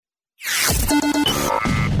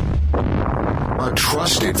A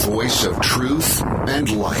trusted voice of truth and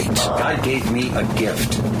light. God gave me a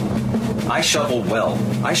gift. I shovel well.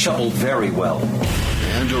 I shovel very well.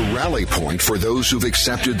 And a rally point for those who've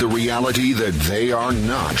accepted the reality that they are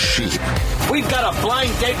not sheep. We've got a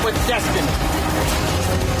blind date with destiny.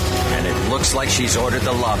 And it looks like she's ordered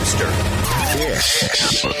the lobster.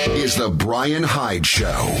 This is the Brian Hyde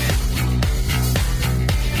Show.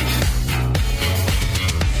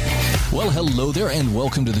 Well, hello there, and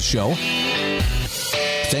welcome to the show.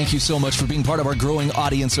 Thank you so much for being part of our growing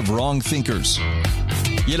audience of wrong thinkers.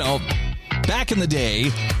 You know, back in the day,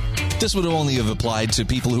 this would only have applied to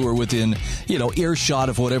people who are within, earshot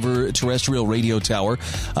of whatever terrestrial radio tower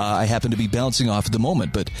I happen to be bouncing off at the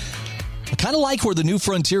moment. But I kind of like where the new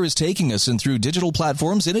frontier is taking us, and through digital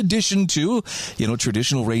platforms, in addition to,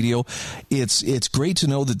 traditional radio, it's great to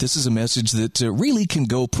know that this is a message that really can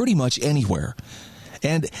go pretty much anywhere.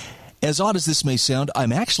 And as odd as this may sound,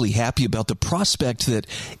 I'm actually happy about the prospect that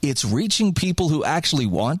it's reaching people who actually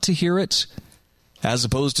want to hear it, as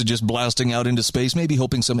opposed to just blasting out into space, maybe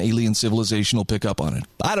hoping some alien civilization will pick up on it.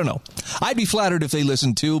 I don't know. I'd be flattered if they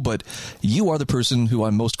listened too, but you are the person who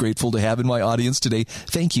I'm most grateful to have in my audience today.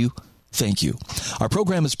 Thank you. Thank you. Our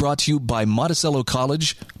program is brought to you by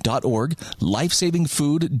MonticelloCollege.org,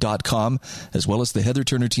 LifesavingFood.com, as well as the Heather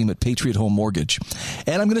Turner team at Patriot Home Mortgage.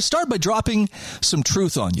 And I'm going to start by dropping some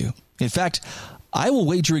truth on you. In fact, I will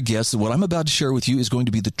wager a guess that what I'm about to share with you is going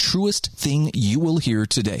to be the truest thing you will hear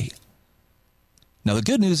today. Now, the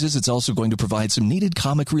good news is it's also going to provide some needed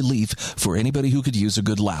comic relief for anybody who could use a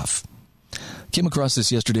good laugh. Came across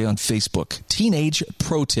this yesterday on Facebook. Teenage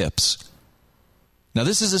Pro Tips. Now,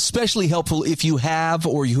 this is especially helpful if you have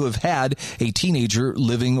or you have had a teenager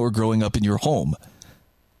living or growing up in your home.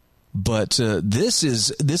 But this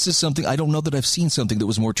is something, I don't know that I've seen something that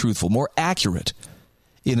was more truthful, more accurate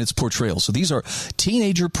in its portrayal. So these are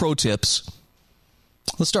teenager pro tips.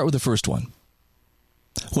 Let's start with the first one.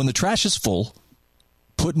 When the trash is full,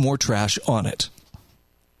 put more trash on it.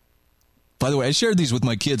 By the way, I shared these with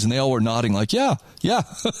my kids, and they all were nodding like, yeah,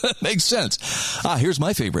 makes sense. Here's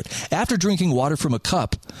my favorite. After drinking water from a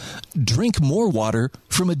cup, drink more water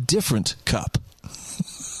from a different cup.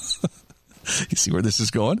 You see where this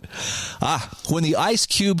is going? When the ice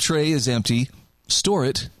cube tray is empty, store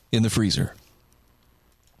it in the freezer.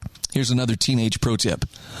 Here's another teenage pro tip.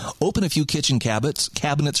 Open a few kitchen cabinets,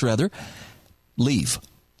 leave.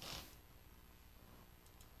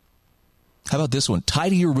 How about this one?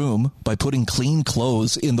 Tidy your room by putting clean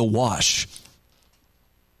clothes in the wash.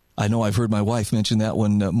 I know I've heard my wife mention that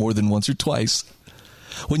one more than once or twice.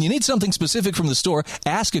 When you need something specific from the store,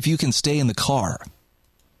 ask if you can stay in the car.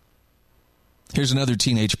 Here's another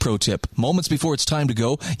teenage pro tip. Moments before it's time to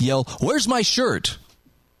go, yell, "Where's my shirt?"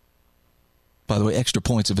 By the way, extra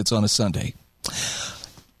points if it's on a Sunday.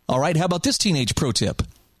 All right, how about this teenage pro tip?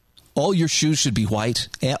 All your shoes should be white,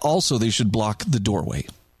 and also they should block the doorway.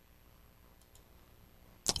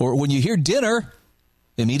 Or when you hear dinner,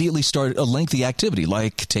 immediately start a lengthy activity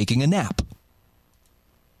like taking a nap.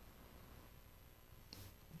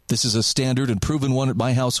 This is a standard and proven one at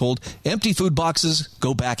my household. Empty food boxes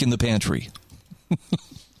go back in the pantry.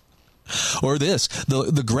 Or this,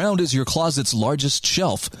 the ground is your closet's largest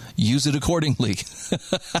shelf. Use it accordingly.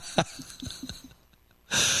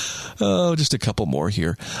 Oh, just a couple more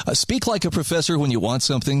here. Speak like a professor when you want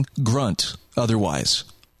something. Grunt otherwise.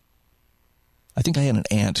 I think I had an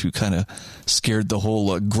aunt who kind of scared the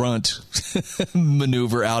whole grunt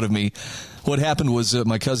maneuver out of me. What happened was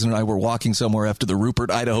my cousin and I were walking somewhere after the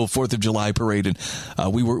Rupert, Idaho 4th of July parade, and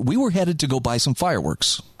we were headed to go buy some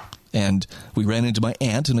fireworks. And we ran into my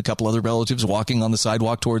aunt and a couple other relatives walking on the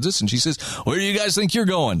sidewalk towards us, and she says, "Where do you guys think you're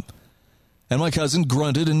going?" And my cousin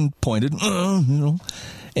grunted and pointed,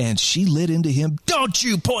 and she lit into him, "Don't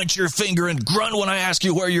you point your finger and grunt when I ask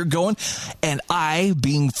you where you're going." And I,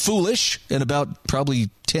 being foolish and about probably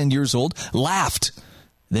 10 years old, laughed.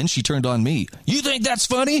 Then she turned on me. "You think that's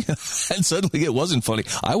funny?" And suddenly it wasn't funny.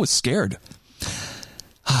 I was scared.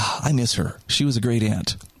 I miss her. She was a great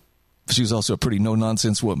aunt. She was also a pretty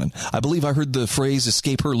no-nonsense woman. I believe I heard the phrase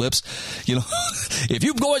escape her lips. If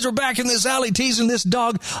you boys are back in this alley teasing this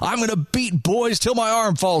dog, I'm going to beat boys till my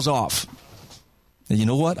arm falls off. And you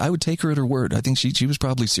know what? I would take her at her word. I think she was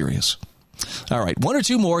probably serious. All right, one or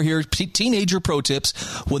two more here. Teenager pro tips.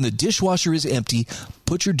 When the dishwasher is empty,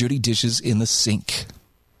 put your dirty dishes in the sink.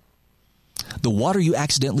 The water you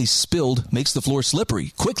accidentally spilled makes the floor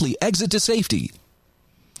slippery. Quickly exit to safety.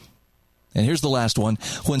 And here's the last one.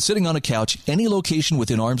 When sitting on a couch, any location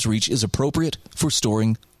within arm's reach is appropriate for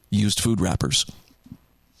storing used food wrappers.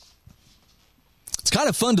 It's kind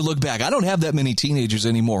of fun to look back. I don't have that many teenagers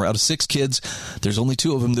anymore. Out of 6 kids, there's only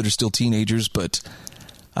 2 of them that are still teenagers. But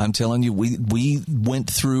I'm telling you, we went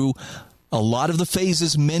through a lot of the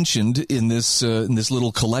phases mentioned in this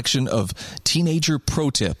little collection of teenager pro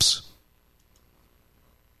tips.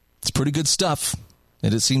 It's pretty good stuff,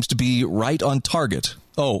 and it seems to be right on target.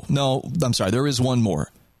 Oh, no, I'm sorry. There is one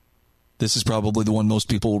more. This is probably the one most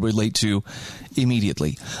people will relate to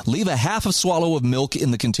immediately. Leave a half a swallow of milk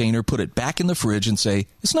in the container, put it back in the fridge, and say,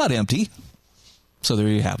 it's not empty. So there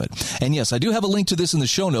you have it. And yes, I do have a link to this in the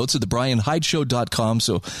show notes at thebrianhydeshow.com.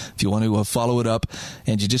 So if you want to follow it up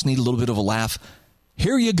and you just need a little bit of a laugh,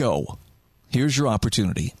 here you go. Here's your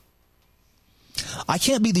opportunity. I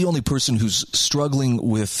can't be the only person who's struggling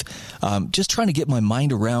with just trying to get my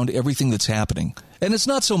mind around everything that's happening. And it's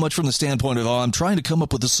not so much from the standpoint of, I'm trying to come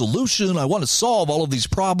up with a solution. I want to solve all of these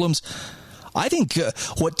problems. I think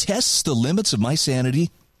what tests the limits of my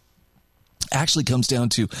sanity actually comes down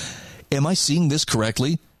to, am I seeing this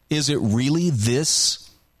correctly? Is it really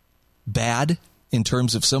this bad in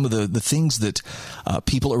terms of some of the things that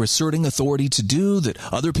people are asserting authority to do, that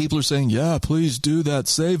other people are saying, yeah, please do that,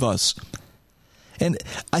 save us? And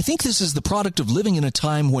I think this is the product of living in a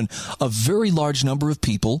time when a very large number of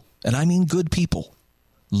people, and I mean good people,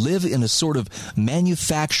 live in a sort of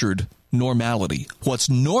manufactured normality. What's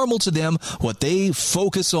normal to them, what they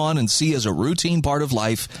focus on and see as a routine part of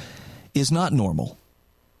life, is not normal.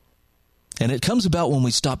 And it comes about when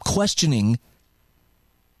we stop questioning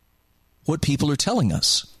what people are telling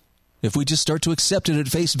us. If we just start to accept it at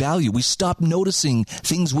face value, we stop noticing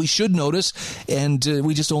things we should notice, and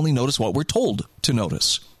we just only notice what we're told to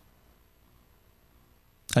notice.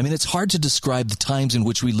 I mean, it's hard to describe the times in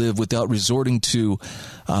which we live without resorting to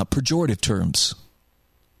pejorative terms.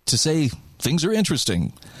 To say things are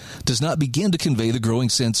interesting does not begin to convey the growing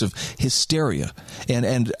sense of hysteria.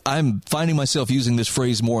 And I'm finding myself using this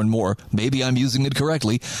phrase more and more. Maybe I'm using it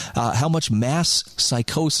correctly. How much mass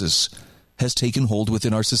psychosis has taken hold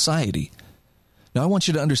within our society. Now, I want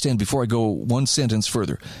you to understand before I go one sentence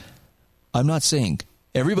further. I'm not saying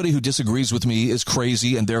everybody who disagrees with me is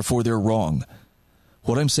crazy and therefore they're wrong.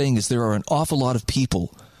 What I'm saying is there are an awful lot of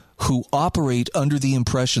people who operate under the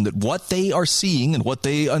impression that what they are seeing and what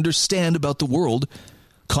they understand about the world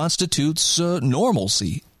constitutes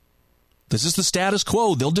normalcy. This is the status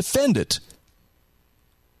quo. They'll defend it.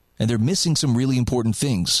 And they're missing some really important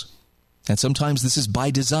things. And sometimes this is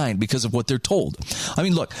by design because of what they're told. I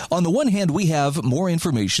mean, look, on the one hand, we have more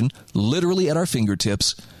information literally at our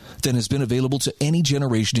fingertips than has been available to any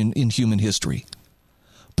generation in human history.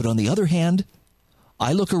 But on the other hand,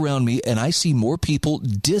 I look around me and I see more people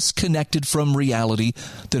disconnected from reality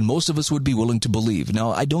than most of us would be willing to believe.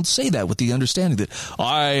 Now, I don't say that with the understanding that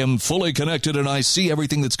I am fully connected and I see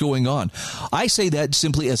everything that's going on. I say that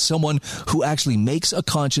simply as someone who actually makes a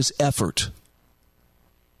conscious effort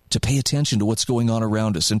to pay attention to what's going on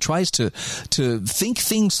around us and tries to think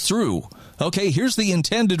things through. Okay, here's the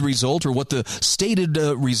intended result or what the stated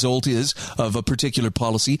result is of a particular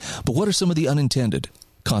policy, but what are some of the unintended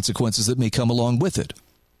consequences that may come along with it?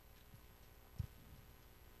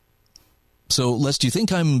 So, lest you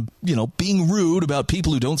think I'm, being rude about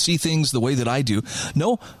people who don't see things the way that I do.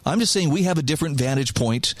 No, I'm just saying we have a different vantage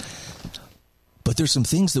point, but there's some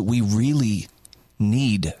things that we really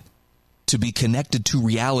need to be connected to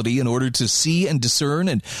reality in order to see and discern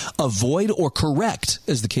and avoid or correct,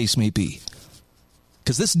 as the case may be.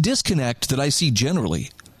 Because this disconnect that I see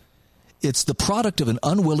generally, it's the product of an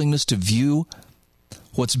unwillingness to view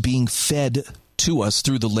what's being fed to us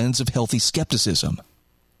through the lens of healthy skepticism.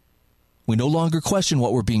 We no longer question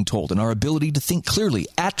what we're being told, and our ability to think clearly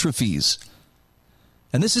atrophies.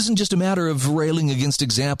 And this isn't just a matter of railing against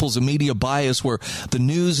examples of media bias where the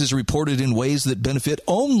news is reported in ways that benefit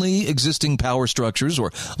only existing power structures,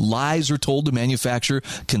 or lies are told to manufacture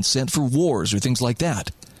consent for wars or things like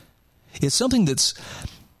that. It's something that's,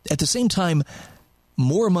 at the same time,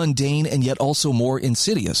 more mundane and yet also more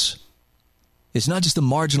insidious. It's not just the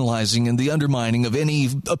marginalizing and the undermining of any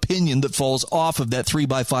opinion that falls off of that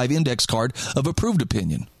 3x5 index card of approved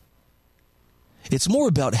opinion. It's more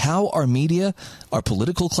about how our media, our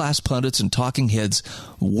political class pundits and talking heads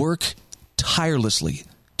work tirelessly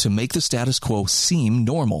to make the status quo seem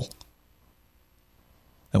normal.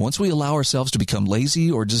 And once we allow ourselves to become lazy,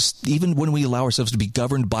 or just even when we allow ourselves to be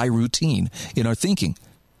governed by routine in our thinking,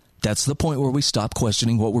 that's the point where we stop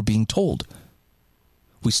questioning what we're being told.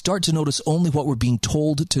 We start to notice only what we're being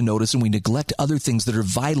told to notice, and we neglect other things that are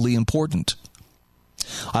vitally important.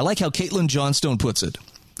 I like how Caitlin Johnstone puts it.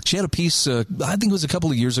 She had a piece, I think it was a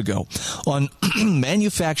couple of years ago, on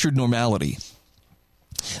manufactured normality.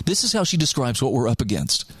 This is how she describes what we're up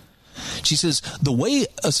against. She says, the way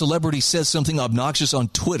a celebrity says something obnoxious on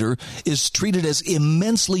Twitter is treated as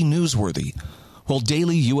immensely newsworthy, while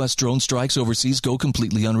daily U.S. drone strikes overseas go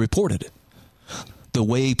completely unreported. The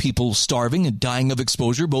way people starving and dying of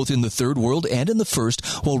exposure, both in the third world and in the first,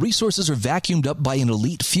 while resources are vacuumed up by an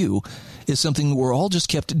elite few, is something we're all just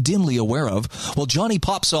kept dimly aware of, while Johnny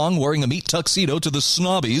Popsong wearing a meat tuxedo to the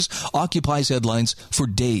snobbies occupies headlines for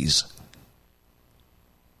days.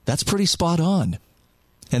 That's pretty spot on.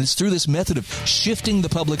 And it's through this method of shifting the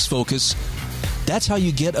public's focus, that's how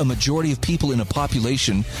you get a majority of people in a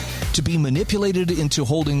population to be manipulated into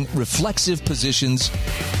holding reflexive positions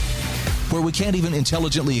where we can't even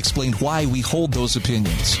intelligently explain why we hold those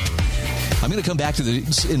opinions. I'm going to come back to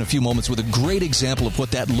this in a few moments with a great example of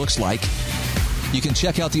what that looks like. You can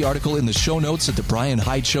check out the article in the show notes at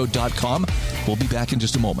thebrianhydeshow.com. We'll be back in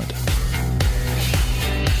just a moment.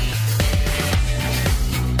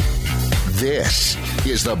 This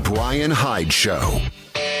is The Brian Hyde Show.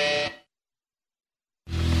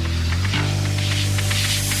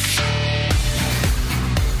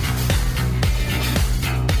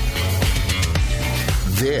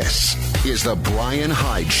 This is The Brian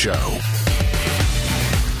Hyde Show.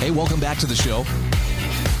 Hey, welcome back to the show.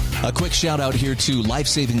 A quick shout out here to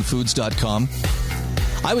lifesavingfoods.com.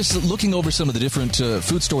 I was looking over some of the different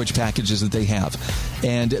food storage packages that they have,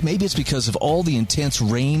 and maybe it's because of all the intense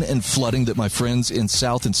rain and flooding that my friends in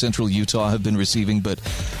South and Central Utah have been receiving, but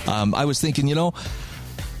I was thinking,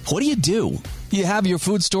 what do you do? You have your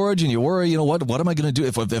food storage and you worry, what am I going to do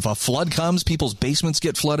if a flood comes, people's basements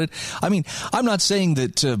get flooded? I mean, I'm not saying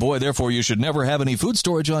that, therefore you should never have any food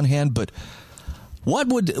storage on hand, but what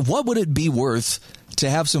would it be worth to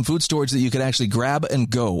have some food storage that you could actually grab and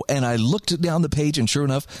go? And I looked down the page, and sure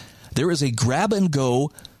enough, there is a grab and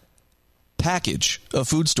go package of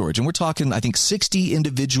food storage. And we're talking, I think, 60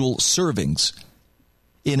 individual servings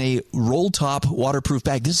in a roll-top waterproof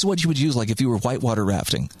bag. This is what you would use like if you were whitewater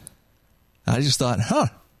rafting. I just thought,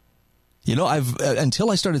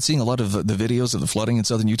 until I started seeing a lot of the videos of the flooding in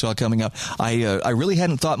southern Utah coming up, I really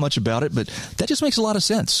hadn't thought much about it, but that just makes a lot of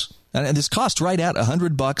sense. And this cost right at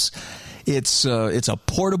 $100. It's a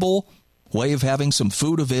portable way of having some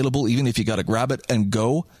food available, even if you got to grab it and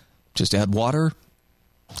go. Just add water.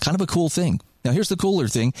 Kind of a cool thing. Now, here's the cooler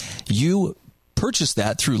thing. You purchase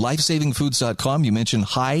that through lifesavingfoods.com. You mention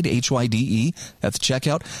HYDE, H-Y-D-E, at the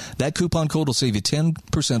checkout. That coupon code will save you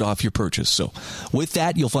 10% off your purchase. So with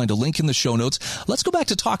that, you'll find a link in the show notes. Let's go back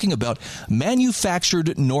to talking about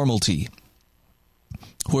manufactured normality,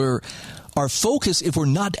 where our focus, if we're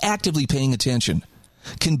not actively paying attention,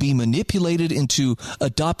 can be manipulated into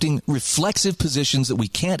adopting reflexive positions that we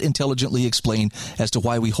can't intelligently explain as to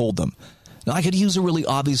why we hold them. Now, I could use a really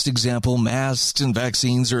obvious example. Masks and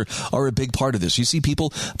vaccines are a big part of this. You see people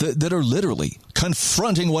that are literally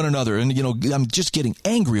confronting one another, and, I'm just getting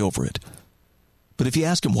angry over it. But if you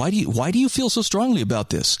ask them, why do you feel so strongly about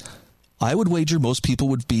this? I would wager most people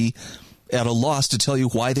would be at a loss to tell you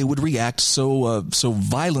why they would react so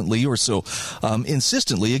violently or so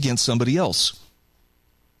insistently against somebody else.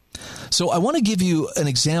 So I want to give you an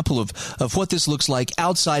example of what this looks like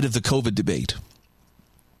outside of the COVID debate.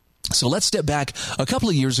 So let's step back. A couple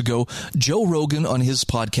of years ago, Joe Rogan on his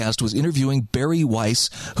podcast was interviewing Bari Weiss,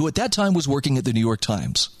 who at that time was working at the New York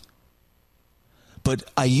Times. But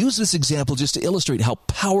I use this example just to illustrate how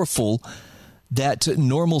powerful that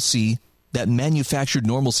normalcy, that manufactured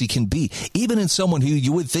normalcy can be, even in someone who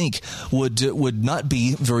you would think would not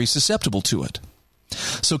be very susceptible to it.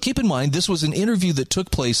 So keep in mind, this was an interview that took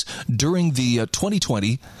place during the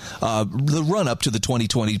 2020, the run-up to the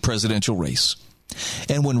 2020 presidential race.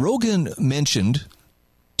 And when Rogan mentioned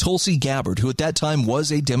Tulsi Gabbard, who at that time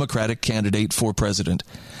was a Democratic candidate for president,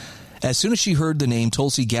 as soon as she heard the name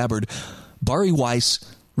Tulsi Gabbard, Bari Weiss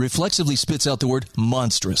reflexively spits out the word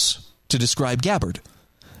monstrous to describe Gabbard.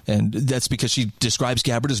 And that's because she describes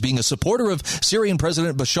Gabbard as being a supporter of Syrian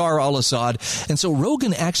President Bashar al-Assad. And so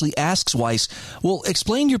Rogan actually asks Weiss, well,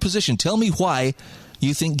 explain your position. Tell me why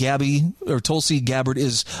you think Tulsi Gabbard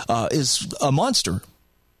is a monster.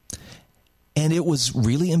 And it was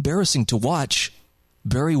really embarrassing to watch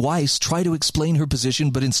Bari Weiss try to explain her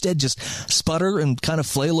position, but instead just sputter and kind of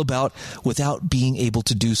flail about without being able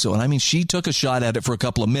to do so. And I mean, she took a shot at it for a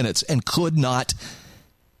couple of minutes and couldn't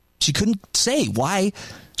say why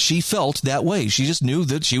she felt that way. She just knew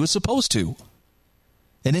that she was supposed to.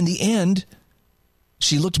 And in the end,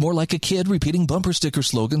 she looked more like a kid repeating bumper sticker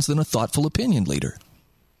slogans than a thoughtful opinion leader.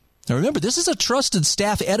 Now remember, this is a trusted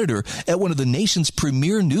staff editor at one of the nation's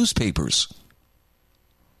premier newspapers.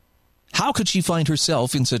 How could she find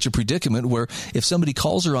herself in such a predicament where if somebody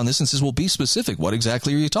calls her on this and says, well, be specific, what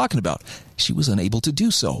exactly are you talking about? She was unable to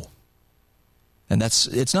do so. And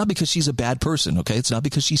it's not because she's a bad person, okay? It's not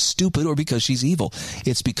because she's stupid or because she's evil.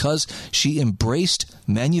 It's because she embraced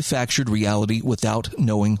manufactured reality without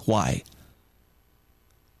knowing why.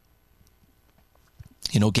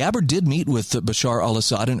 You know, Gabbard did meet with Bashar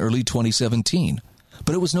al-Assad in early 2017,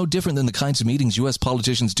 but it was no different than the kinds of meetings U.S.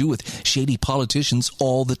 politicians do with shady politicians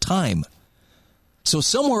all the time. So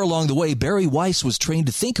somewhere along the way, Barry Weiss was trained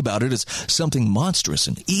to think about it as something monstrous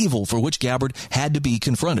and evil for which Gabbard had to be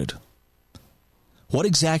confronted. What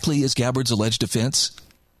exactly is Gabbard's alleged offense?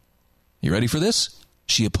 You ready for this?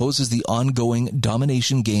 She opposes the ongoing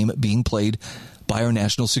domination game being played by our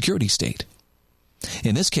national security state.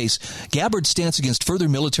 In this case, Gabbard's stance against further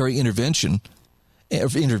military interventionism,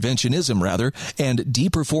 and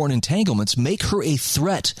deeper foreign entanglements make her a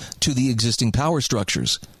threat to the existing power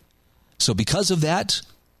structures. So because of that,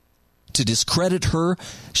 to discredit her,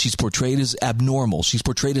 she's portrayed as abnormal. She's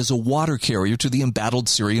portrayed as a water carrier to the embattled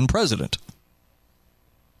Syrian president.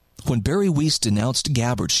 When Barry Weiss denounced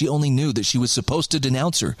Gabbard, she only knew that she was supposed to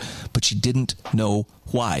denounce her, but she didn't know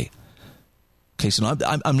why. Okay, so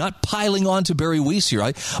I'm not piling on to Barry Weiss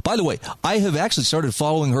here. By the way, I have actually started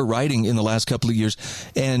following her writing in the last couple of years,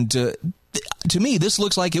 and to me, this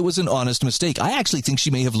looks like it was an honest mistake. I actually think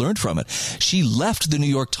she may have learned from it. She left the New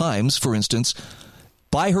York Times, for instance,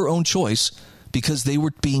 by her own choice, because they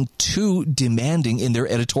were being too demanding in their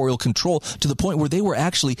editorial control to the point where they were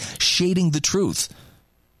actually shading the truth.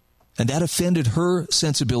 And that offended her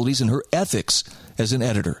sensibilities and her ethics as an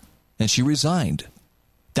editor. And she resigned.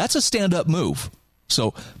 That's a stand-up move.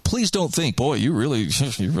 So please don't think, boy, you're really,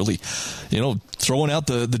 throwing out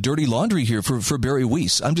the dirty laundry here for Barry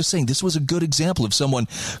Weiss. I'm just saying this was a good example of someone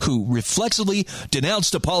who reflexively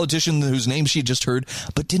denounced a politician whose name she had just heard,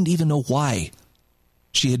 but didn't even know why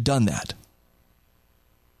she had done that.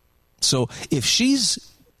 So if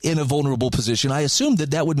she's in a vulnerable position, I assume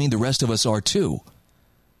that would mean the rest of us are too.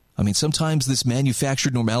 I mean, sometimes this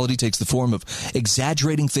manufactured normality takes the form of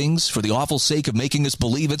exaggerating things for the awful sake of making us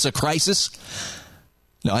believe it's a crisis.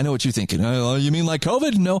 Now, I know what you're thinking. Oh, you mean like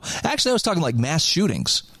COVID? No. Actually, I was talking like mass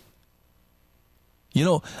shootings. You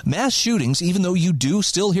know, mass shootings, even though you do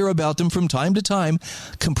still hear about them from time to time,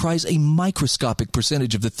 comprise a microscopic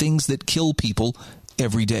percentage of the things that kill people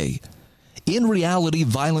every day. In reality,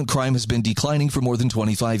 violent crime has been declining for more than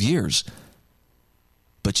 25 years.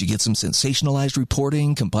 But you get some sensationalized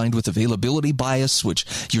reporting combined with availability bias, which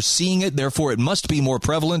you're seeing it, therefore it must be more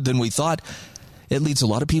prevalent than we thought. It leads a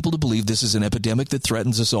lot of people to believe this is an epidemic that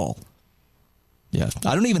threatens us all. Yeah,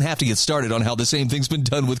 I don't even have to get started on how the same thing's been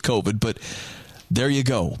done with COVID, but there you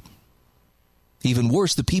go. Even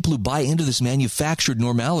worse, the people who buy into this manufactured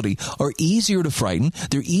normality are easier to frighten.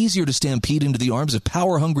 They're easier to stampede into the arms of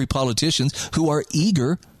power-hungry politicians who are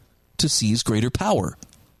eager to seize greater power.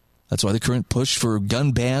 That's why the current push for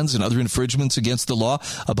gun bans and other infringements against the law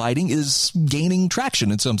abiding is gaining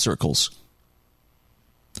traction in some circles.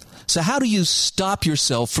 So how do you stop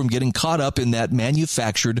yourself from getting caught up in that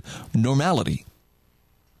manufactured normality?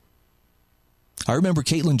 I remember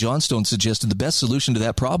Caitlin Johnstone suggested the best solution to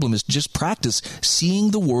that problem is just practice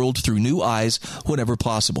seeing the world through new eyes whenever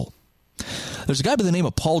possible. There's a guy by the name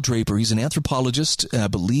of Paul Draper. He's an anthropologist. I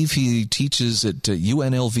believe he teaches at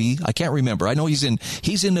UNLV. I can't remember. I know he's in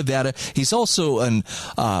Nevada. He's also an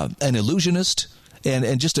illusionist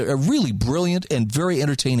and just a really brilliant and very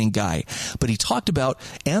entertaining guy. But he talked about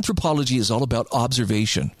anthropology is all about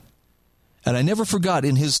observation. And I never forgot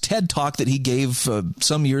in his TED Talk that he gave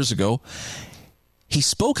some years ago, he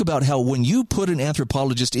spoke about how when you put an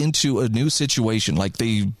anthropologist into a new situation, like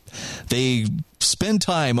they spend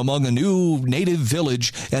time among a new native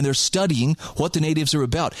village and they're studying what the natives are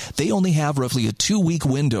about, they only have roughly a 2-week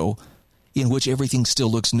window in which everything still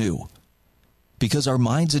looks new. Because our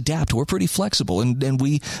minds adapt. We're pretty flexible and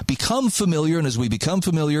we become familiar. And as we become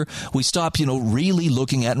familiar, we stop, really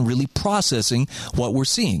looking at and really processing what we're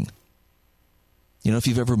seeing. If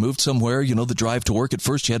you've ever moved somewhere, the drive to work at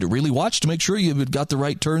first, you had to really watch to make sure you had got the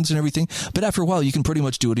right turns and everything. But after a while, you can pretty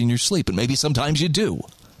much do it in your sleep. And maybe sometimes you do.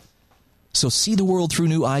 So see the world through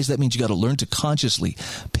new eyes. That means you got to learn to consciously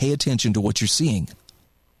pay attention to what you're seeing.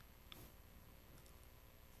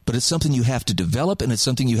 But it's something you have to develop, and it's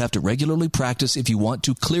something you have to regularly practice if you want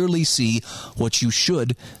to clearly see what you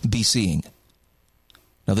should be seeing.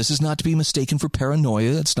 Now, this is not to be mistaken for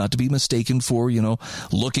paranoia. It's not to be mistaken for,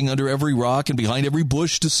 looking under every rock and behind every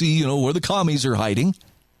bush to see, where the commies are hiding.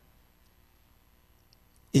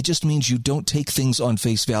 It just means you don't take things on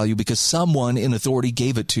face value because someone in authority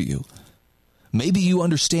gave it to you. Maybe you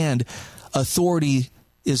understand authority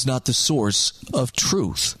is not the source of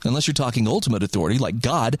truth, unless you're talking ultimate authority like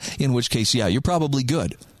God, in which case, yeah, you're probably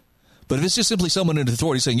good. But if it's just simply someone in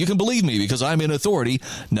authority saying, you can believe me because I'm in authority,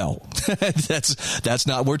 no, that's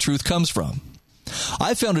not where truth comes from.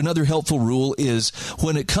 I found another helpful rule is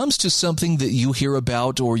when it comes to something that you hear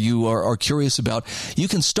about or you are curious about, you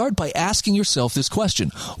can start by asking yourself this question: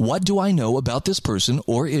 what do I know about this person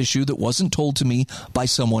or issue that wasn't told to me by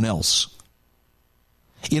someone else?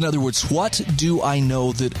 In other words, what do I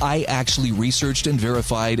know that I actually researched and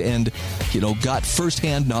verified and, got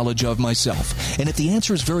firsthand knowledge of myself? And if the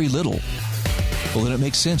answer is very little, well, then it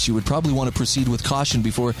makes sense. You would probably want to proceed with caution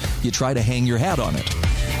before you try to hang your hat on it.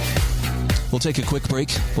 We'll take a quick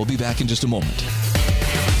break. We'll be back in just a moment.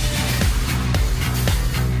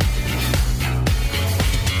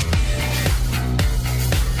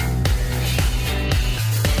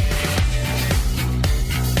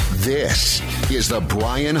 This is The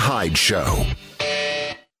Brian Hyde Show.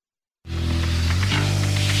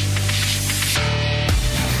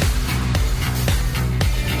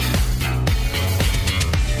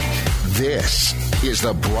 This is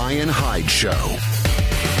The Brian Hyde Show.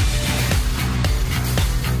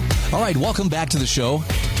 All right, welcome back to the show.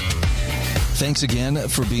 Thanks again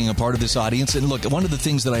for being a part of this audience. And look, one of the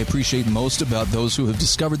things that I appreciate most about those who have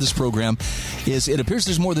discovered this program is it appears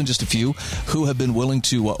there's more than just a few who have been willing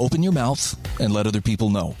to open your mouth and let other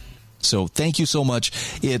people know. So thank you so much.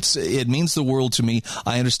 It means the world to me.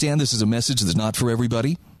 I understand this is a message that's not for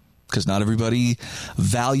everybody, because not everybody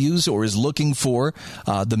values or is looking for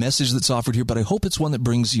the message that's offered here. But I hope it's one that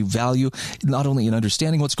brings you value, not only in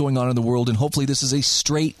understanding what's going on in the world, and hopefully this is a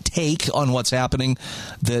straight take on what's happening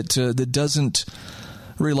that doesn't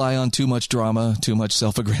rely on too much drama, too much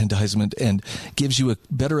self-aggrandizement, and gives you a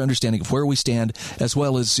better understanding of where we stand, as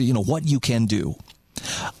well as, what you can do.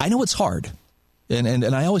 I know it's hard, and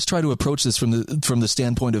I always try to approach this from the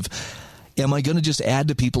standpoint of, am I going to just add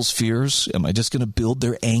to people's fears? Am I just going to build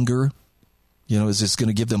their anger? Is this going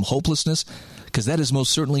to give them hopelessness? Because that is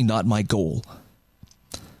most certainly not my goal.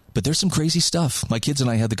 But there's some crazy stuff. My kids and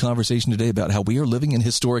I had the conversation today about how we are living in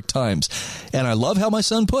historic times. And I love how my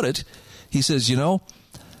son put it. He says,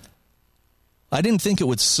 I didn't think it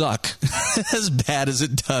would suck as bad as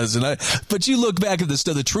it does. But you look back at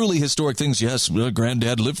the truly historic things. Yes,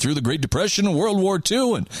 Granddad lived through the Great Depression and World War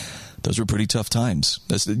II, and those were pretty tough times.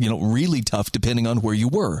 That's, really tough depending on where you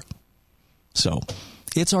were. So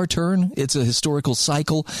it's our turn. It's a historical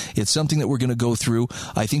cycle. It's something that we're going to go through.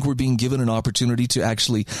 I think we're being given an opportunity to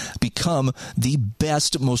actually become the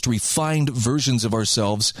best, most refined versions of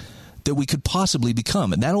ourselves that we could possibly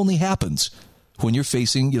become. And that only happens when you're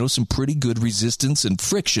facing, some pretty good resistance and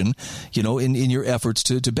friction, in your efforts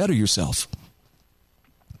to better yourself.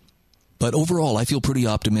 But overall, I feel pretty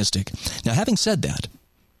optimistic. Now, having said that,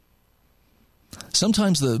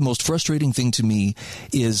 sometimes the most frustrating thing to me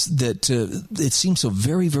is that it seems so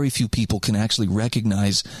very, very few people can actually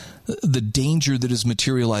recognize the danger that is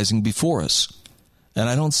materializing before us. And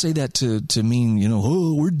I don't say that to mean,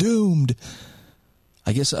 we're doomed.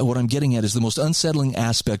 I guess what I'm getting at is the most unsettling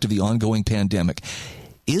aspect of the ongoing pandemic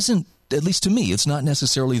isn't, at least to me, it's not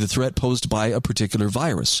necessarily the threat posed by a particular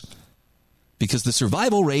virus. Because the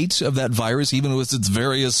survival rate of that virus, even with its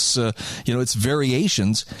various, its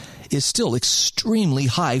variations, is still extremely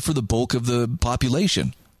high for the bulk of the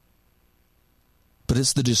population. But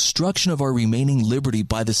it's the destruction of our remaining liberty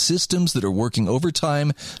by the systems that are working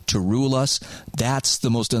overtime to rule us. That's the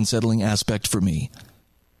most unsettling aspect for me.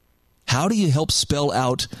 How do you help spell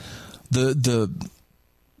out the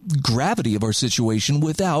gravity of our situation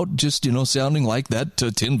without just, sounding like that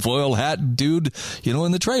tinfoil hat dude,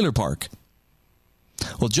 in the trailer park?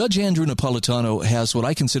 Well, Judge Andrew Napolitano has what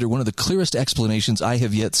I consider one of the clearest explanations I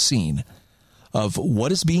have yet seen of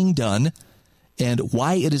what is being done and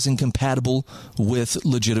why it is incompatible with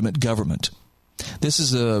legitimate government. This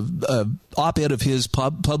is a op-ed of his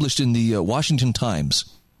published in the Washington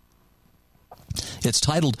Times. It's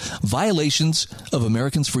titled, Violations of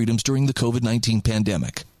Americans' Freedoms During the COVID-19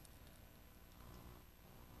 Pandemic.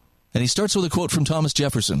 And he starts with a quote from Thomas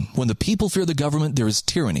Jefferson. When the people fear the government, there is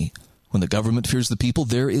tyranny. When the government fears the people,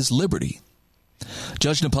 there is liberty.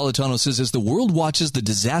 Judge Napolitano says, as the world watches the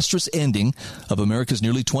disastrous ending of America's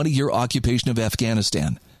nearly 20-year occupation of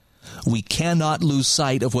Afghanistan, we cannot lose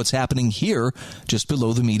sight of what's happening here just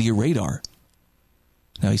below the media radar.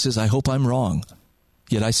 Now, he says, I hope I'm wrong.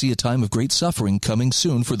 Yet I see a time of great suffering coming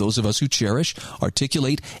soon for those of us who cherish,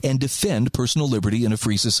 articulate, and defend personal liberty in a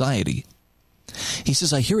free society. He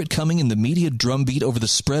says, I hear it coming in the media drumbeat over the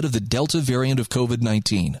spread of the Delta variant of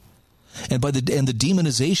COVID-19. And the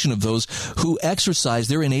demonization of those who exercise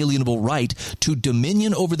their inalienable right to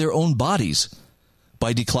dominion over their own bodies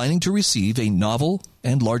by declining to receive a novel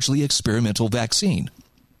and largely experimental vaccine.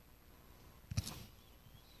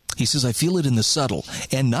 He says, I feel it in the subtle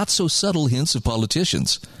and not so subtle hints of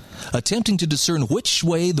politicians, attempting to discern which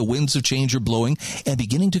way the winds of change are blowing and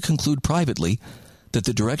beginning to conclude privately that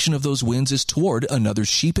the direction of those winds is toward another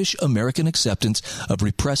sheepish American acceptance of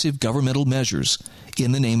repressive governmental measures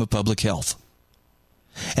in the name of public health.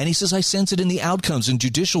 And he says, I sense it in the outcomes and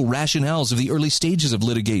judicial rationales of the early stages of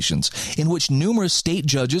litigations, in which numerous state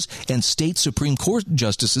judges and state Supreme Court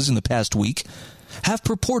justices in the past week have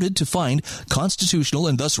purported to find constitutional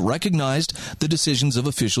and thus recognized the decisions of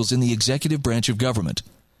officials in the executive branch of government,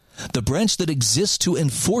 the branch that exists to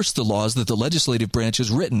enforce the laws that the legislative branch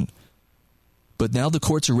has written. But now the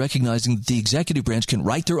courts are recognizing that the executive branch can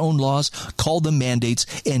write their own laws, call them mandates,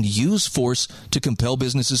 and use force to compel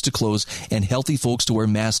businesses to close and healthy folks to wear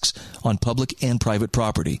masks on public and private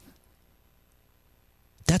property.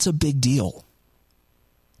 That's a big deal.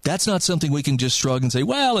 That's not something we can just shrug and say,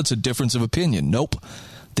 well, it's a difference of opinion. Nope.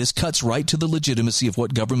 This cuts right to the legitimacy of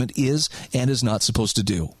what government is and is not supposed to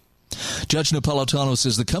do. Judge Napolitano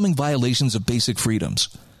says the coming violations of basic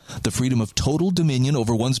freedoms, the freedom of total dominion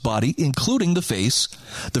over one's body, including the face,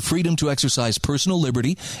 the freedom to exercise personal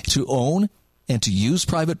liberty, to own and to use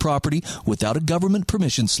private property without a government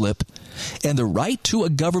permission slip, and the right to a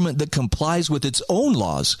government that complies with its own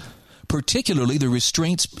laws, particularly the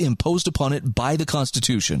restraints imposed upon it by the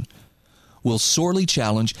Constitution, will sorely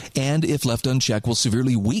challenge and, if left unchecked, will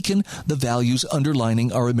severely weaken the values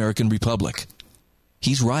underlining our American republic.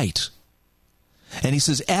 He's right. And he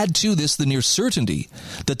says, add to this the near certainty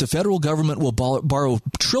that the federal government will borrow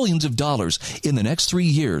trillions of dollars in the next 3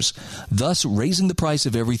 years, thus raising the price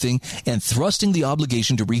of everything and thrusting the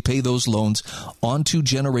obligation to repay those loans onto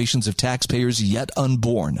generations of taxpayers yet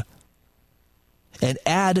unborn. And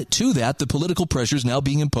add to that the political pressures now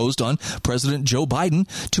being imposed on President Joe Biden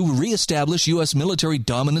to reestablish U.S. military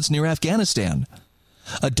dominance near Afghanistan.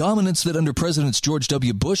 A dominance that under Presidents George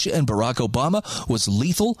W. Bush and Barack Obama was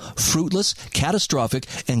lethal, fruitless, catastrophic,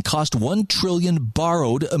 and cost $1 trillion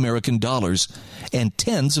borrowed American dollars and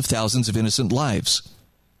tens of thousands of innocent lives.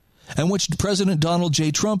 And which President Donald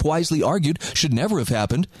J. Trump wisely argued should never have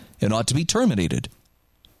happened and ought to be terminated.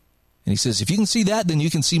 And he says, if you can see that, then you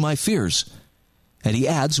can see my fears. And he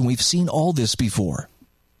adds, and we've seen all this before.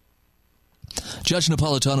 Judge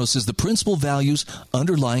Napolitano says the principal values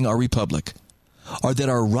underlying our republic are that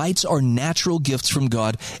our rights are natural gifts from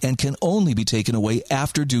God and can only be taken away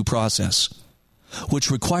after due process,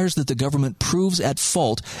 which requires that the government proves at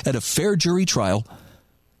fault at a fair jury trial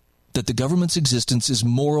that the government's existence is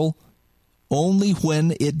moral only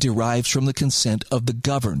when it derives from the consent of the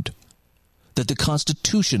governed, that the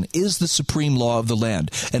Constitution is the supreme law of the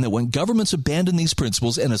land, and that when governments abandon these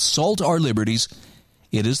principles and assault our liberties,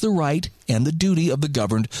 it is the right and the duty of the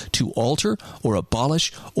governed to alter or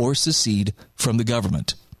abolish or secede from the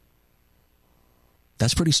government.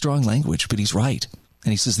 That's pretty strong language, but he's right.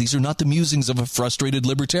 And he says these are not the musings of a frustrated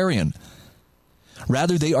libertarian.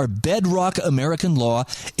 Rather, they are bedrock American law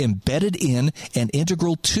embedded in and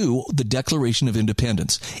integral to the Declaration of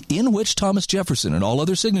Independence, in which Thomas Jefferson and all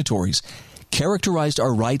other signatories characterized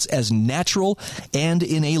our rights as natural and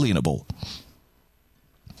inalienable,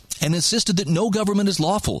 and insisted that no government is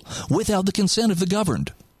lawful without the consent of the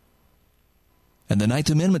governed. And the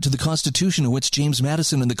Ninth Amendment to the Constitution, in which James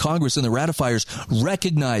Madison and the Congress and the ratifiers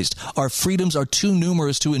recognized our freedoms are too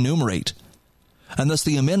numerous to enumerate. And thus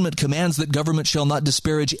the amendment commands that government shall not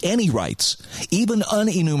disparage any rights, even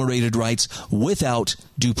unenumerated rights, without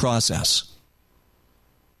due process.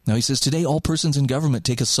 Now he says, today all persons in government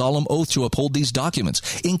take a solemn oath to uphold these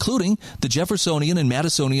documents, including the Jeffersonian and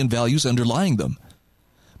Madisonian values underlying them.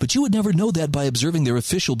 But you would never know that by observing their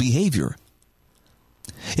official behavior.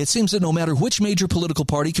 It seems that no matter which major political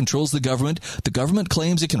party controls the government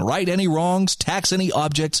claims it can right any wrongs, tax any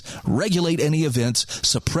objects, regulate any events,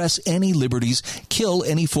 suppress any liberties, kill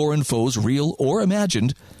any foreign foes, real or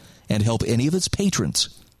imagined, and help any of its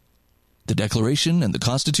patrons. The Declaration and the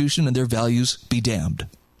Constitution and their values be damned.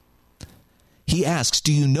 He asks,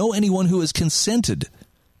 do you know anyone who has consented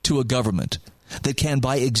to a government that can,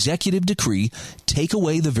 by executive decree, take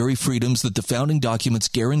away the very freedoms that the founding documents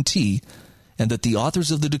guarantee and that the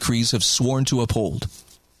authors of the decrees have sworn to uphold?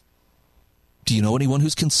 Do you know anyone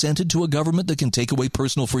who's consented to a government that can take away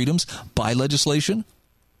personal freedoms by legislation?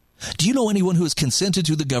 Do you know anyone who has consented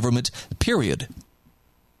to the government, period?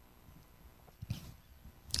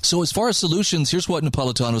 So as far as solutions, here's what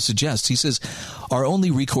Napolitano suggests. He says, our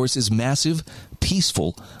only recourse is massive,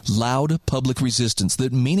 peaceful, loud public resistance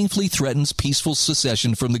that meaningfully threatens peaceful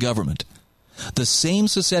secession from the government. The same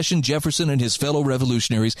secession Jefferson and his fellow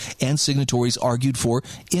revolutionaries and signatories argued for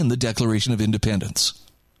in the Declaration of Independence.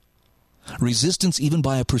 Resistance, even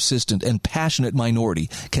by a persistent and passionate minority,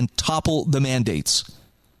 can topple the mandates.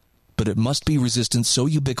 But it must be resistance so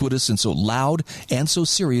ubiquitous and so loud and so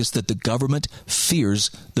serious that the government fears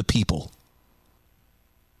the people.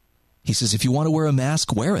 He says, if you want to wear a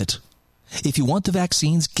mask, wear it. If you want the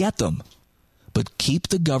vaccines, get them. But keep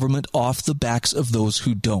the government off the backs of those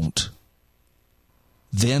who don't.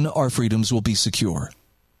 Then our freedoms will be secure.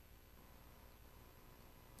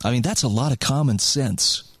 I mean, that's a lot of common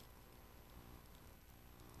sense.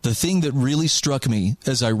 The thing that really struck me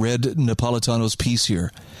as I read Napolitano's piece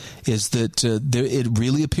here is that it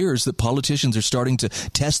really appears that politicians are starting to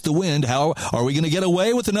test the wind. How are we going to get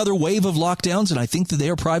away with another wave of lockdowns? And I think that they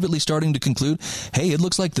are privately starting to conclude, hey, it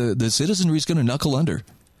looks like the citizenry is going to knuckle under.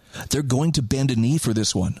 They're going to bend a knee for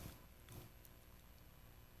this one.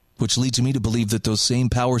 Which leads me to believe that those same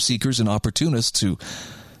power seekers and opportunists who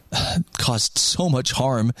caused so much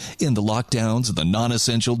harm in the lockdowns and the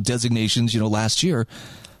non-essential designations, last year,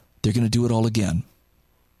 they're going to do it all again.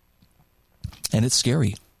 And it's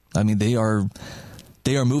scary. I mean, they are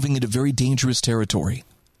moving into very dangerous territory.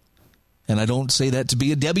 And I don't say that to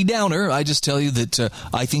be a Debbie Downer. I just tell you that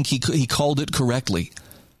I think he called it correctly.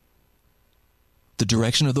 The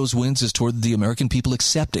direction of those winds is toward the American people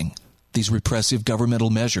accepting these repressive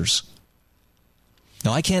governmental measures.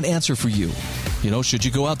 Now, I can't answer for you. Should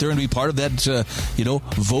you go out there and be part of that,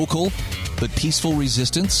 vocal but peaceful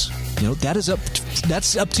resistance?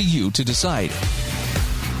 That's up to you to decide.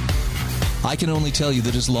 I can only tell you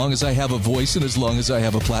that as long as I have a voice and as long as I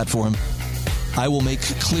have a platform, I will make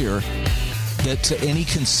clear that any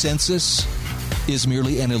consensus is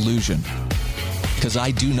merely an illusion, because I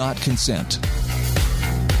do not consent.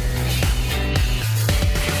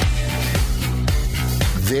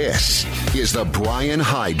 This is the Brian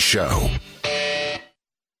Hyde Show.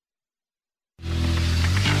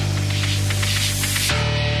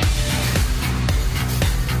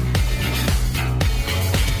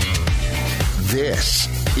 This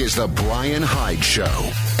is the Brian Hyde Show.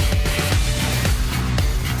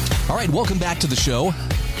 All right, welcome back to the show.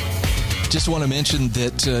 Just want to mention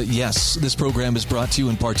that, yes, this program is brought to you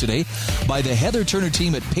in part today by the Heather Turner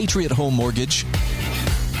team at Patriot Home Mortgage.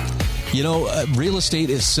 Real estate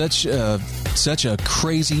is such a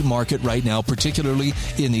crazy market right now, particularly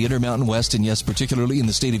in the Intermountain West, and yes, particularly in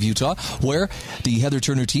the state of Utah, where the Heather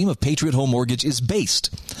Turner team of Patriot Home Mortgage is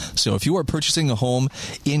based. So if you are purchasing a home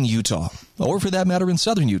in Utah, or for that matter in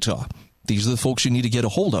southern Utah, these are the folks you need to get a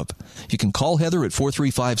hold of. You can call Heather at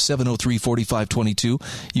 435-703-4522.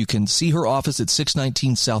 You can see her office at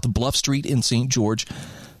 619 South Bluff Street in St. George.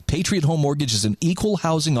 Patriot Home Mortgage is an equal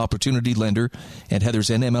housing opportunity lender, and Heather's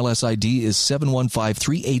NMLS ID is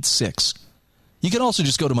 715386. You can also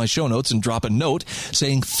just go to my show notes and drop a note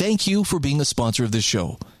saying thank you for being a sponsor of this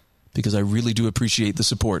show, because I really do appreciate the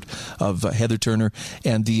support of Heather Turner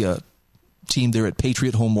and the team there at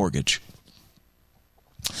Patriot Home Mortgage.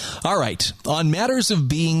 All right, on matters of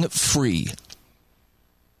being free,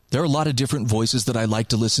 there are a lot of different voices that I like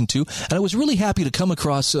to listen to, and I was really happy to come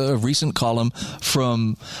across a recent column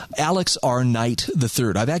from Alex R. Knight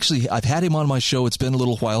III. I've had him on my show. It's been a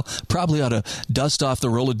little while. Probably ought to dust off the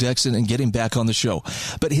Rolodex and get him back on the show.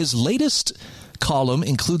 But his latest column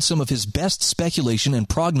includes some of his best speculation and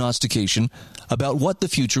prognostication about what the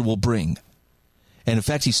future will bring. And in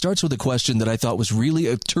fact, he starts with a question that I thought was really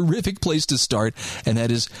a terrific place to start, and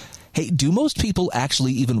that is, hey, do most people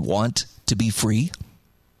actually even want to be free?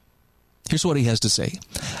 Here's what he has to say.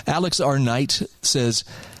 Alex R. Knight says,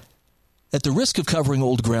 at the risk of covering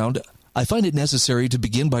old ground, I find it necessary to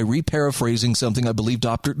begin by reparaphrasing something I believe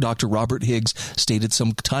Dr. Robert Higgs stated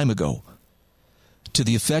some time ago, to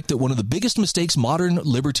the effect that one of the biggest mistakes modern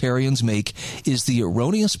libertarians make is the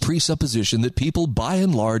erroneous presupposition that people, by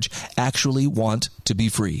and large, actually want to be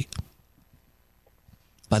free.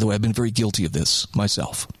 By the way, I've been very guilty of this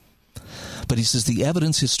myself. But he says the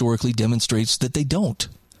evidence historically demonstrates that they don't.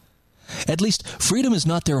 At least, freedom is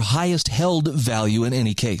not their highest held value in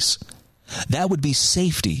any case. That would be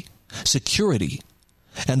safety, security,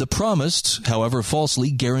 and the promised, however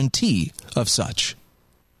falsely, guarantee of such.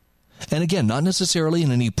 And again, not necessarily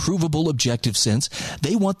in any provable objective sense.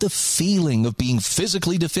 They want the feeling of being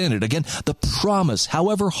physically defended. Again, the promise,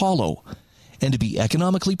 however hollow, and to be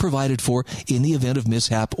economically provided for in the event of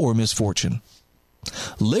mishap or misfortune.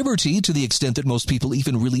 Liberty, to the extent that most people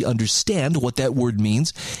even really understand what that word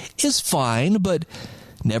means, is fine, but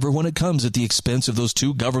never when it comes at the expense of those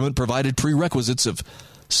two government-provided prerequisites of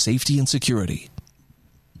safety and security.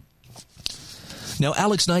 Now,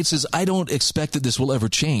 Alex Knight says, I don't expect that this will ever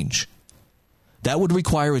change. That would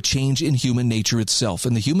require a change in human nature itself,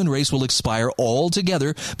 and the human race will expire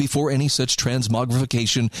altogether before any such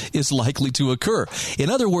transmogrification is likely to occur. In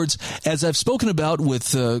other words, as I've spoken about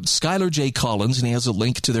with Schuyler J. Collins, and he has a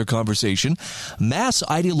link to their conversation, mass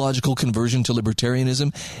ideological conversion to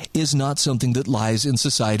libertarianism is not something that lies in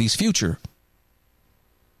society's future.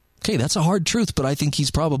 Okay, that's a hard truth, but I think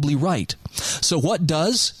he's probably right. So what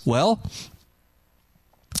does? Well,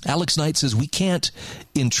 Alex Knight says we can't,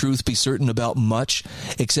 in truth, be certain about much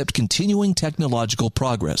except continuing technological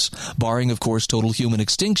progress, barring, of course, total human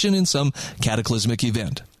extinction in some cataclysmic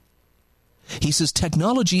event. He says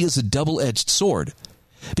technology is a double-edged sword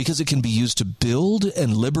because it can be used to build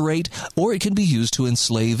and liberate, or it can be used to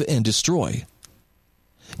enslave and destroy.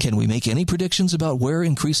 Can we make any predictions about where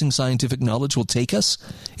increasing scientific knowledge will take us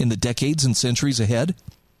in the decades and centuries ahead?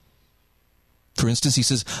 For instance, he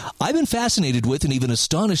says, I've been fascinated with and even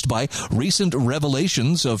astonished by recent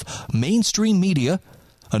revelations of mainstream media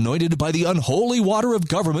anointed by the unholy water of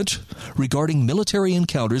government regarding military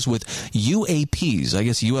encounters with UAPs. I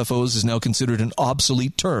guess UFOs is now considered an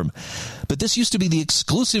obsolete term. But this used to be the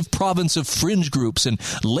exclusive province of fringe groups and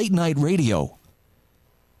late-night radio.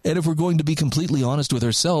 And if we're going to be completely honest with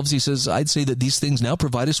ourselves, he says, I'd say that these things now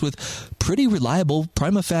provide us with pretty reliable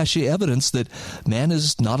prima facie evidence that man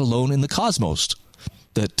is not alone in the cosmos,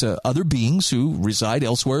 that other beings who reside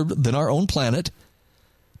elsewhere than our own planet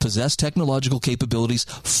possess technological capabilities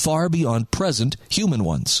far beyond present human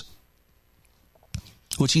ones.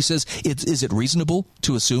 Which he says, is it reasonable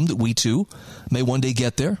to assume that we too may one day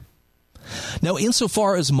get there? Now,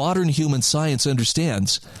 insofar as modern human science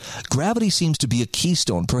understands, gravity seems to be a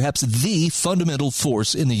keystone, perhaps the fundamental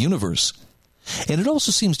force in the universe. And it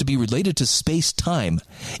also seems to be related to space-time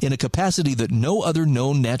in a capacity that no other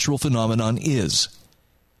known natural phenomenon is.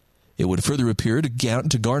 It would further appear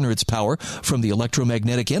to garner its power from the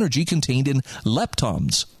electromagnetic energy contained in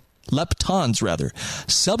leptons, subatomic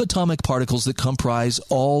particles that comprise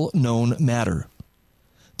all known matter.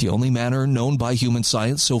 The only manner known by human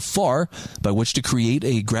science so far by which to create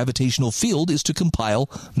a gravitational field is to compile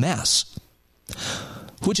mass,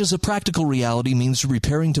 which as a practical reality means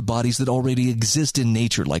repairing to bodies that already exist in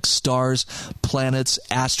nature, like stars, planets,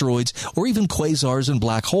 asteroids, or even quasars and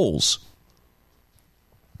black holes.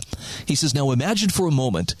 He says, now imagine for a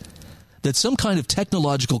moment that some kind of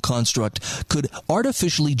technological construct could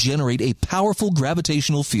artificially generate a powerful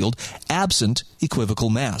gravitational field absent equivocal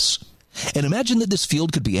mass. And imagine that this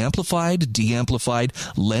field could be amplified, de-amplified,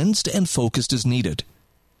 lensed, and focused as needed.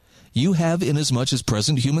 You have, inasmuch as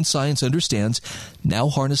present human science understands, now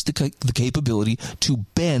harnessed the capability to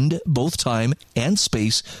bend both time and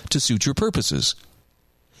space to suit your purposes.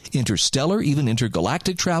 Interstellar, even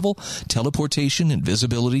intergalactic travel, teleportation,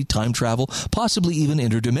 invisibility, time travel, possibly even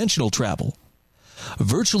interdimensional travel.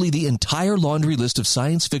 Virtually the entire laundry list of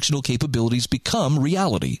science-fictional capabilities become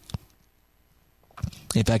reality.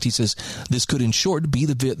 In fact, he says this could, in short, be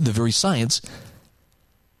the very science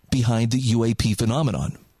behind the UAP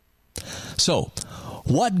phenomenon. So,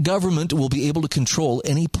 what government will be able to control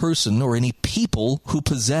any person or any people who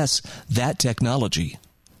possess that technology?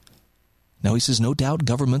 Now, he says, no doubt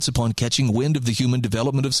governments, upon catching wind of the human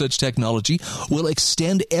development of such technology, will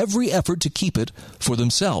extend every effort to keep it for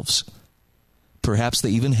themselves. Perhaps they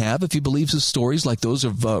even have, if you believe his stories like those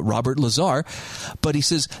of Robert Lazar. But he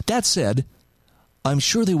says, that said, I'm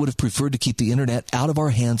sure they would have preferred to keep the internet out of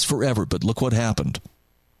our hands forever, but look what happened.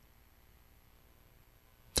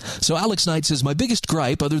 So Alex Knight says, my biggest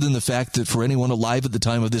gripe, other than the fact that for anyone alive at the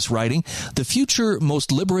time of this writing, the future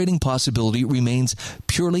most liberating possibility remains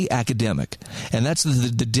purely academic. And that's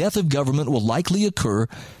that the death of government will likely occur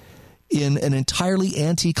in an entirely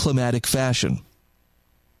anticlimactic fashion,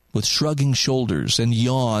 with shrugging shoulders and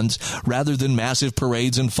yawns rather than massive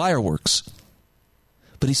parades and fireworks.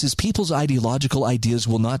 But he says people's ideological ideas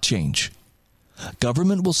will not change.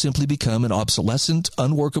 Government will simply become an obsolescent,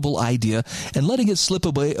 unworkable idea, and letting it slip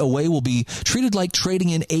away will be treated like trading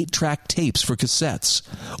in 8-track tapes for cassettes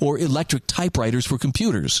or electric typewriters for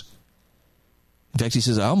computers. In fact, he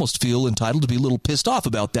says, I almost feel entitled to be a little pissed off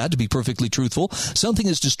about that, to be perfectly truthful. Something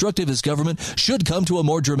as destructive as government should come to a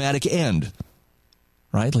more dramatic end.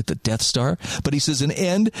 Right? Like the Death Star. But he says an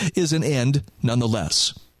end is an end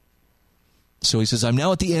nonetheless. So he says, I'm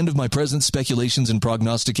now at the end of my present speculations and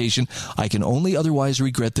prognostication. I can only otherwise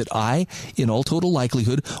regret that I, in all total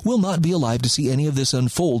likelihood, will not be alive to see any of this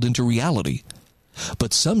unfold into reality.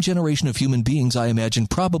 But some generation of human beings, I imagine,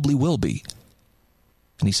 probably will be.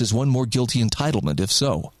 And he says, one more guilty entitlement, if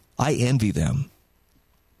so. I envy them.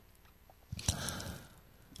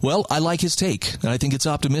 Well, I like his take, and I think it's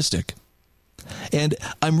optimistic. And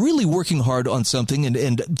I'm really working hard on something.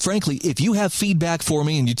 And frankly, if you have feedback for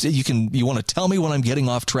me and you want to tell me when I'm getting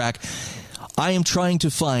off track, I am trying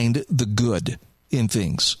to find the good in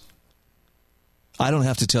things. I don't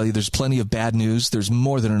have to tell you, there's plenty of bad news. There's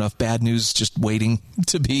more than enough bad news just waiting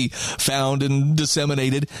to be found and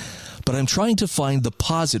disseminated. But I'm trying to find the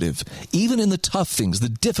positive, even in the tough things, the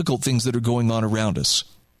difficult things that are going on around us.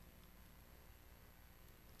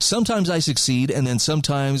 Sometimes I succeed, and then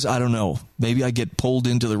sometimes, I don't know, maybe I get pulled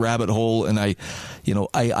into the rabbit hole, and I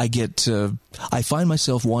find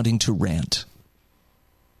myself wanting to rant.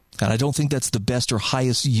 And I don't think that's the best or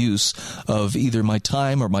highest use of either my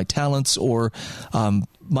time or my talents or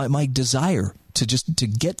my desire to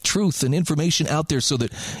get truth and information out there so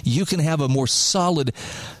that you can have a more solid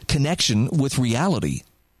connection with reality.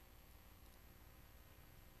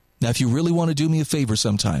 Now, if you really want to do me a favor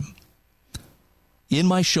sometime, in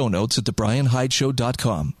my show notes at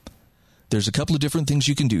thebrianhydeshow.com, there's a couple of different things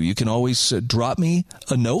you can do. You can always drop me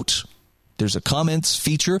a note. There's a comments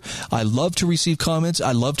feature. I love to receive comments.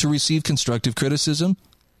 I love to receive constructive criticism.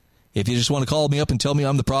 If you just want to call me up and tell me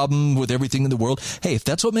I'm the problem with everything in the world, hey, if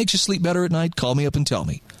that's what makes you sleep better at night, call me up and tell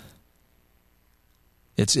me.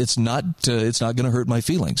 It's not going to hurt my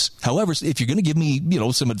feelings. However, if you're going to give me,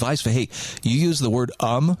 some advice for, hey, you use the word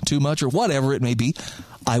too much or whatever it may be,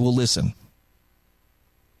 I will listen.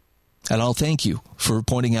 And I'll thank you for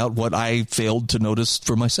pointing out what I failed to notice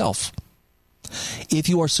for myself. If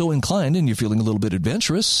you are so inclined and you're feeling a little bit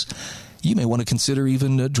adventurous, you may want to consider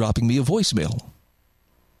even dropping me a voicemail.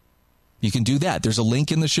 You can do that. There's a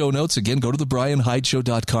link in the show notes. Again, go to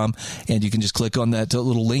thebrianhydeshow.com, and you can just click on that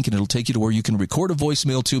little link, and it'll take you to where you can record a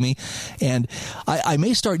voicemail to me. And I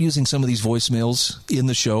may start using some of these voicemails in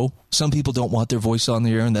the show. Some people don't want their voice on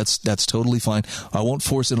the air, and that's totally fine. I won't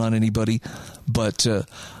force it on anybody, but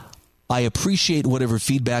I appreciate whatever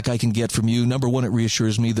feedback I can get from you. Number one, it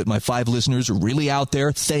reassures me that my 5 listeners are really out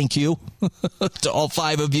there. Thank you to all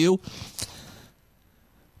 5 of you.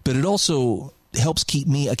 But it also helps keep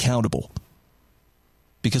me accountable,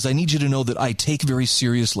 because I need you to know that I take very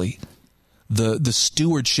seriously the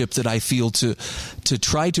stewardship that I feel to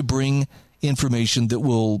try to bring information that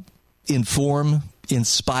will inform,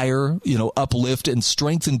 inspire, uplift and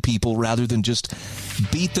strengthen people rather than just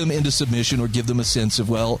beat them into submission or give them a sense of,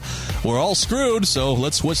 well, we're all screwed, so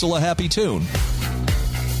let's whistle a happy tune.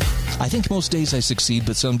 I think most days I succeed,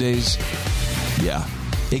 but some days, yeah,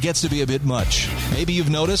 it gets to be a bit much. Maybe you've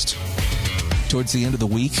noticed towards the end of the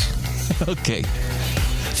week. Okay.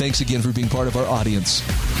 Thanks again for being part of our audience.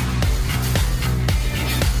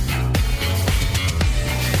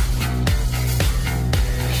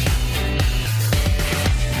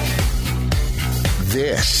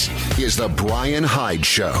 This is The Brian Hyde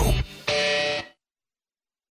Show.